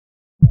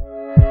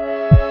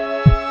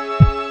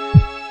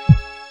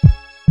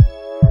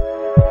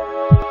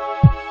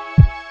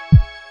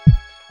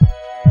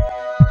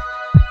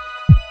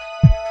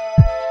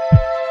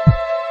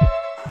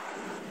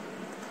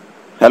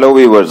Hello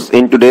viewers,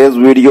 in today's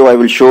video I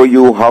will show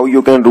you how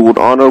you can root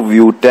Honor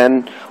View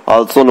 10,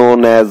 also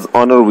known as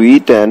Honor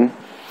V10.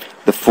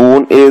 The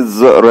phone is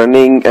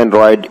running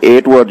Android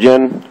 8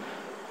 version,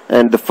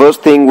 and the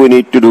first thing we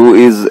need to do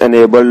is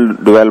enable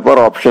developer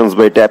options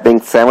by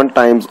tapping 7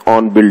 times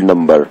on build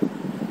number.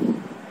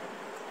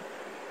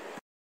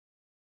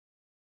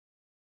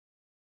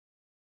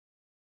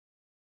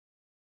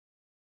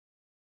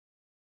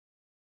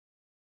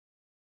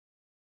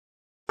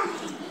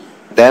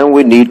 Then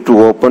we need to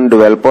open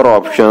developer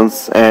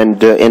options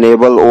and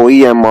enable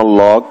OEM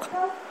unlock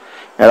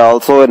and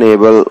also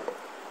enable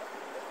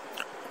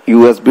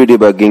USB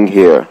debugging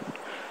here.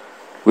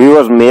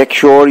 Viewers, make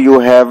sure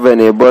you have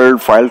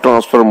enabled file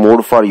transfer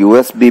mode for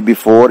USB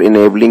before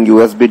enabling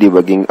USB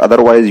debugging,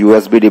 otherwise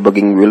USB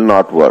debugging will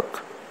not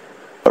work.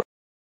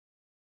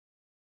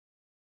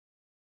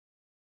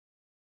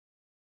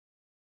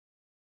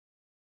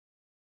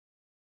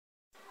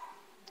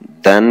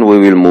 Then we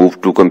will move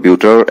to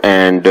computer,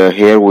 and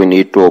here we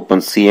need to open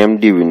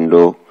CMD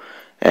window,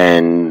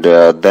 and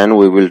then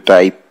we will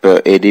type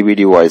ADB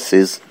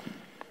devices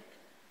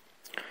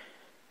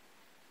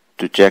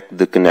to check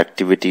the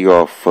connectivity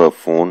of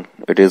phone.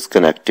 It is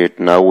connected.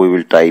 Now we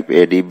will type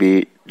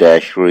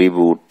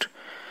ADB-reboot.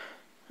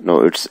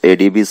 No, it's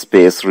ADB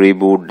space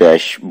reboot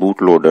dash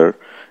bootloader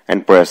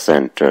and press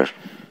enter.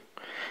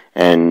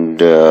 And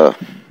the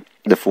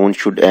phone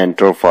should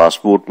enter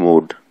fast boot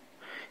mode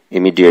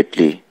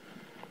immediately.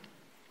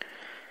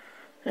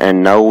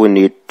 And now we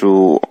need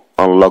to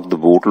unlock the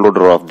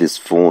bootloader of this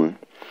phone.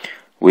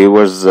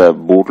 Viewers,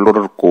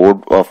 bootloader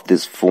code of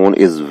this phone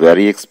is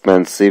very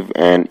expensive,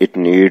 and it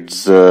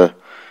needs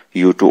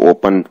you to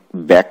open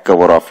back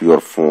cover of your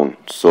phone.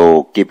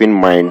 So keep in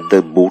mind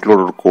the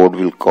bootloader code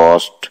will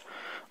cost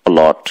a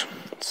lot.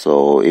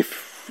 So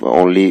if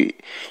only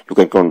you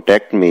can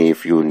contact me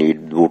if you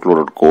need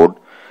bootloader code,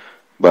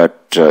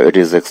 but it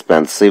is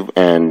expensive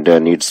and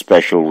needs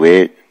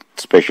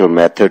special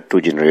method to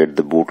generate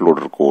the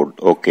bootloader code.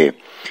 Okay,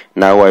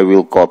 now I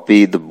will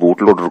copy the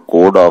bootloader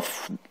code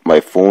of my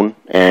phone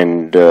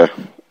and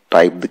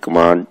type the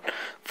command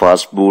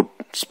fastboot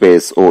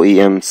space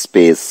OEM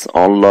space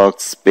unlock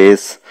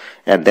space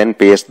and then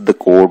paste the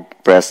code,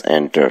 press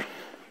enter.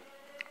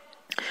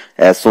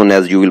 As soon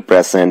as you will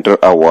press enter,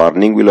 a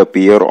warning will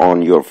appear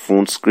on your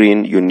phone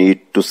screen. You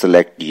need to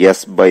select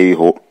yes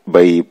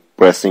by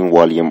pressing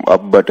volume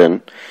up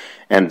button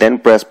and then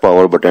press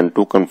power button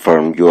to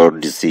confirm your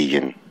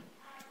decision.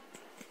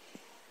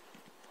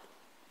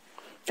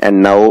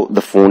 And now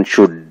the phone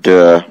should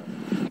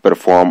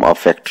perform a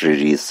factory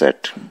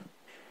reset.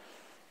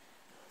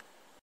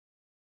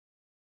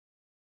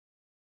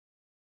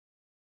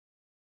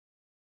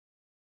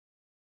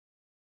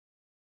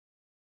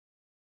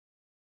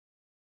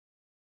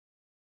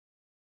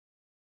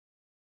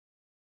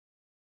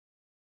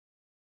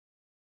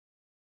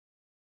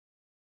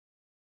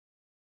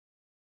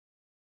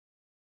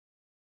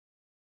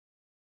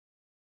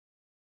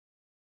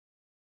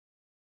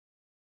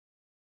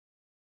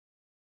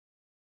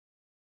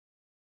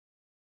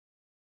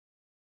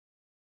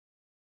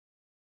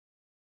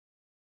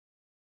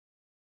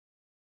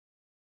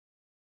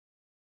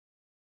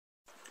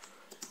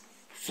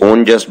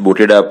 Phone just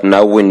booted up.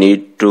 Now we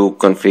need to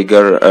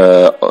configure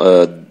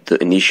the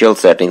initial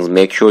settings.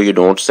 Make sure you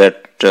don't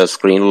set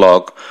screen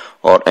lock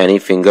or any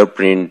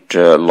fingerprint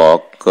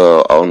lock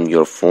on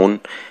your phone,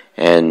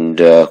 and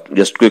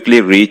just quickly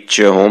reach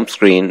home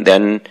screen.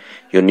 Then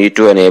you need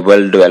to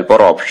enable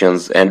developer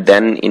options, and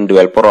then in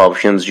developer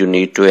options you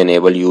need to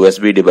enable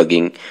USB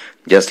debugging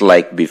just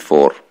like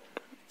before,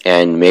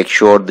 and make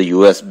sure the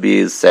USB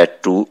is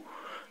set to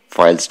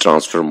files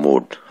transfer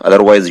mode,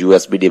 otherwise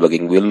USB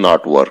debugging will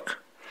not work.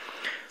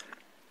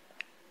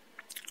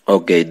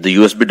 Okay, the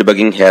USB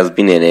debugging has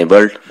been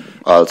enabled,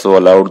 also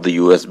allowed the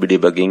USB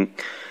debugging,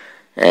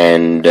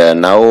 and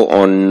now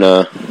on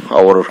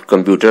our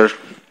computer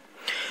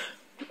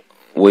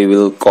we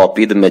will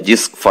copy the magic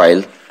zip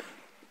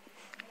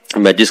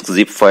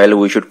file.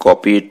 We should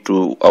copy it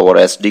to our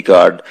SD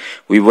card.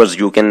 Viewers,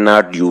 you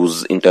cannot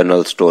use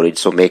internal storage,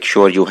 so make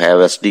sure you have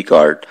SD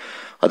card,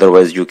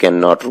 otherwise you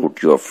cannot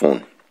root your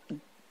phone.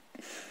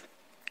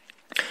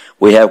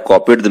 We have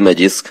copied the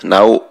magic.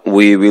 Now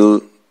we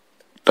will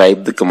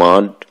type the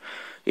command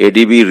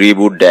ADB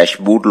reboot dash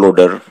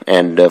bootloader,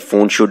 and the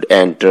phone should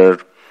enter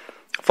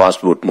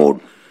fast boot mode,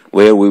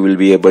 where we will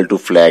be able to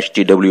flash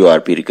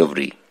TWRP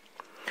recovery.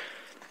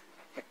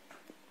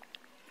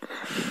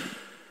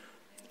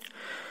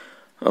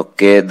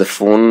 Okay, the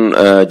phone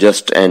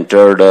just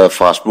entered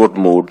fast boot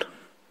mode,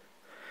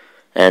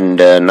 and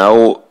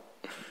now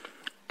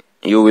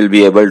you will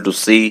be able to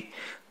see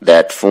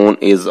that phone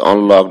is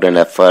unlocked and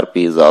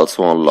FRP is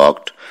also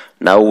unlocked.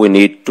 Now we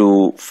need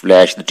to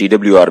flash the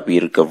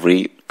TWRP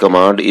recovery.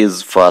 Command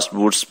is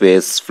fastboot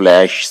space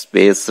flash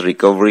space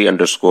recovery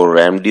underscore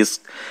RAM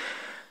disk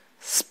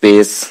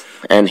space,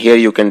 and here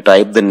you can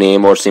type the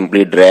name or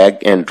simply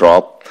drag and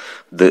drop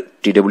the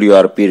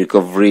TWRP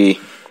recovery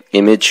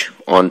image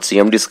on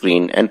CMD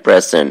screen and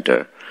press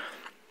enter.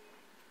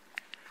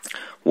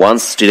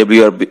 Once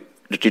TWRP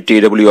the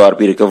TWRP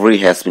recovery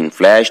has been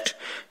flashed,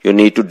 you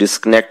need to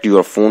disconnect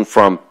your phone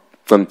from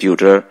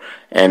computer,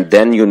 and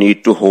then you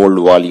need to hold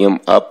volume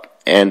up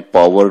and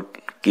power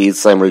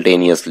keys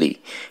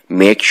simultaneously.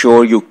 Make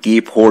sure you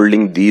keep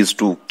holding these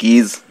two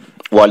keys,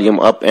 volume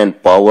up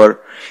and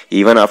power,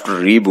 even after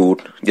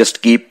reboot.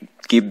 Just keep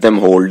them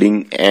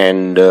holding,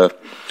 and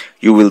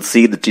you will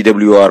see the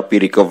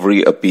TWRP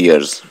recovery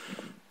appears.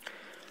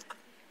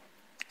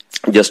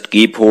 Just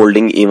keep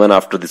holding even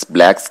after this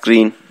black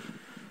screen,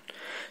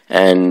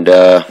 and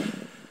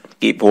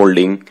keep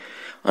holding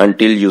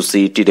until you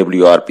see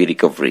TWRP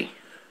recovery.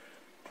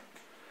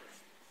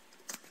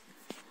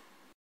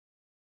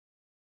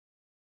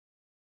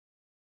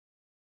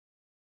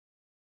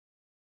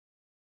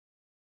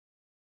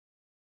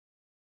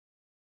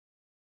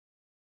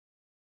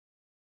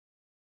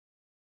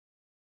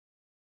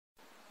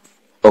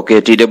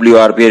 Okay,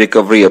 TWRP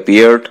recovery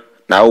appeared.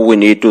 Now we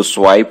need to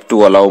swipe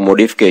to allow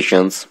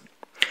modifications,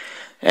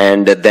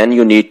 and then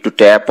you need to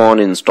tap on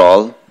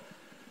install.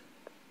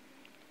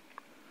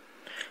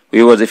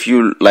 Viewers, if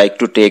you like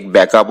to take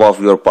backup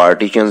of your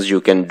partitions,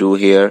 you can do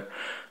here.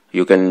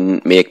 You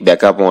can make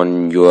backup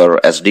on your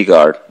SD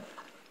card.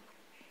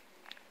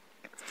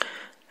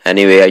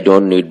 Anyway, I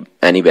don't need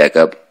any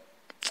backup.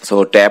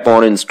 So tap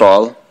on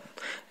install,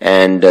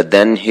 and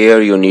then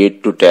here you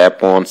need to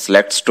tap on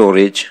select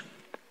storage,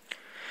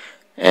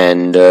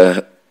 and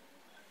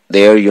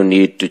there you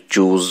need to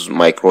choose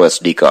micro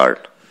SD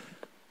card.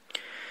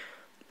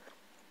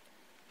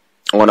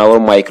 On our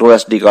micro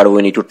SD card,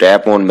 we need to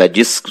tap on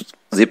Magisk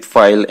zip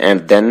file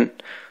and then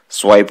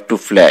swipe to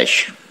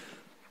flash.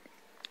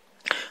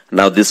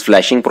 Now this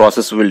flashing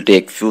process will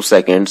take few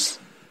seconds.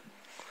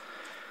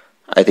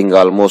 I think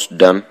almost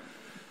done.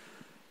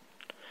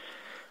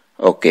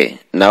 Okay,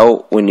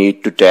 now we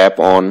need to tap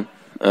on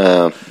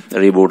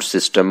reboot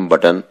system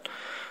button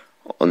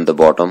on the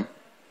bottom.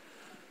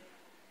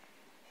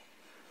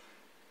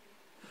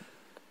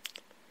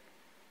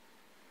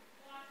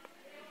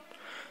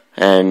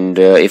 And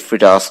if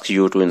it asks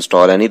you to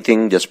install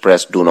anything, just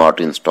press do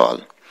not install.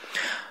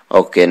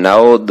 Okay,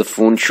 now the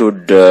phone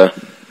should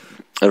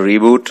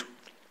reboot.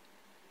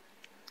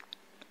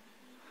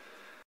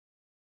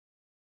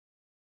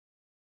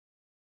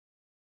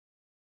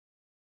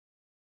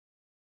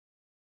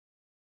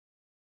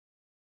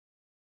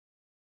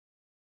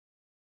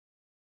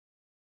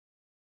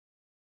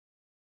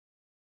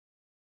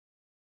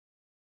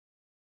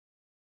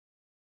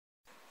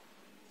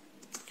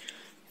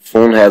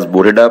 Phone has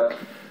booted up.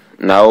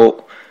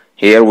 Now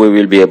here we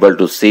will be able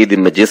to see the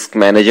Magisk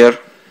manager.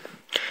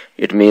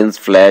 It means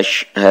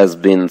flash has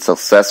been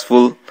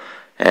successful,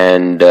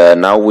 and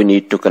now we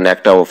need to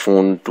connect our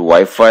phone to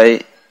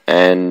Wi-Fi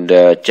and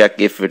check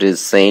if it is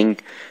saying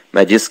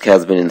Magisk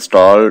has been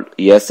installed.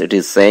 Yes, it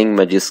is saying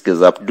Magisk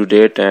is up to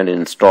date and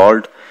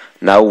installed.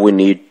 Now we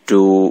need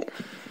to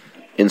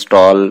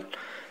install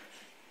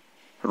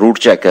root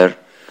checker.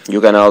 You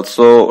can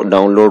also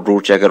download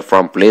root checker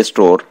from Play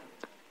Store.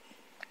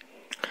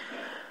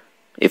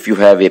 If you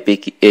have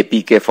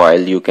APK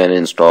file, you can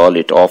install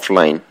it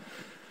offline.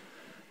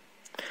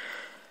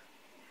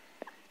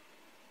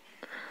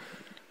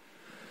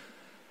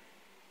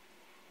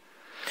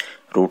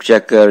 Root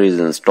checker is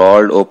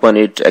installed. Open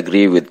it,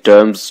 agree with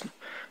terms,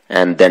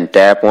 and then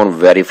tap on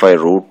verify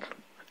root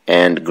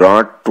and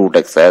grant root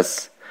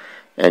access.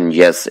 And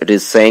yes, it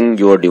is saying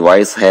your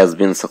device has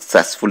been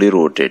successfully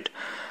rooted.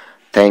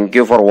 Thank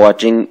you for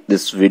watching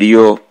this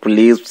video.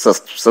 Please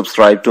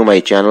subscribe to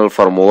my channel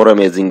for more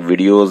amazing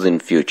videos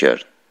in future.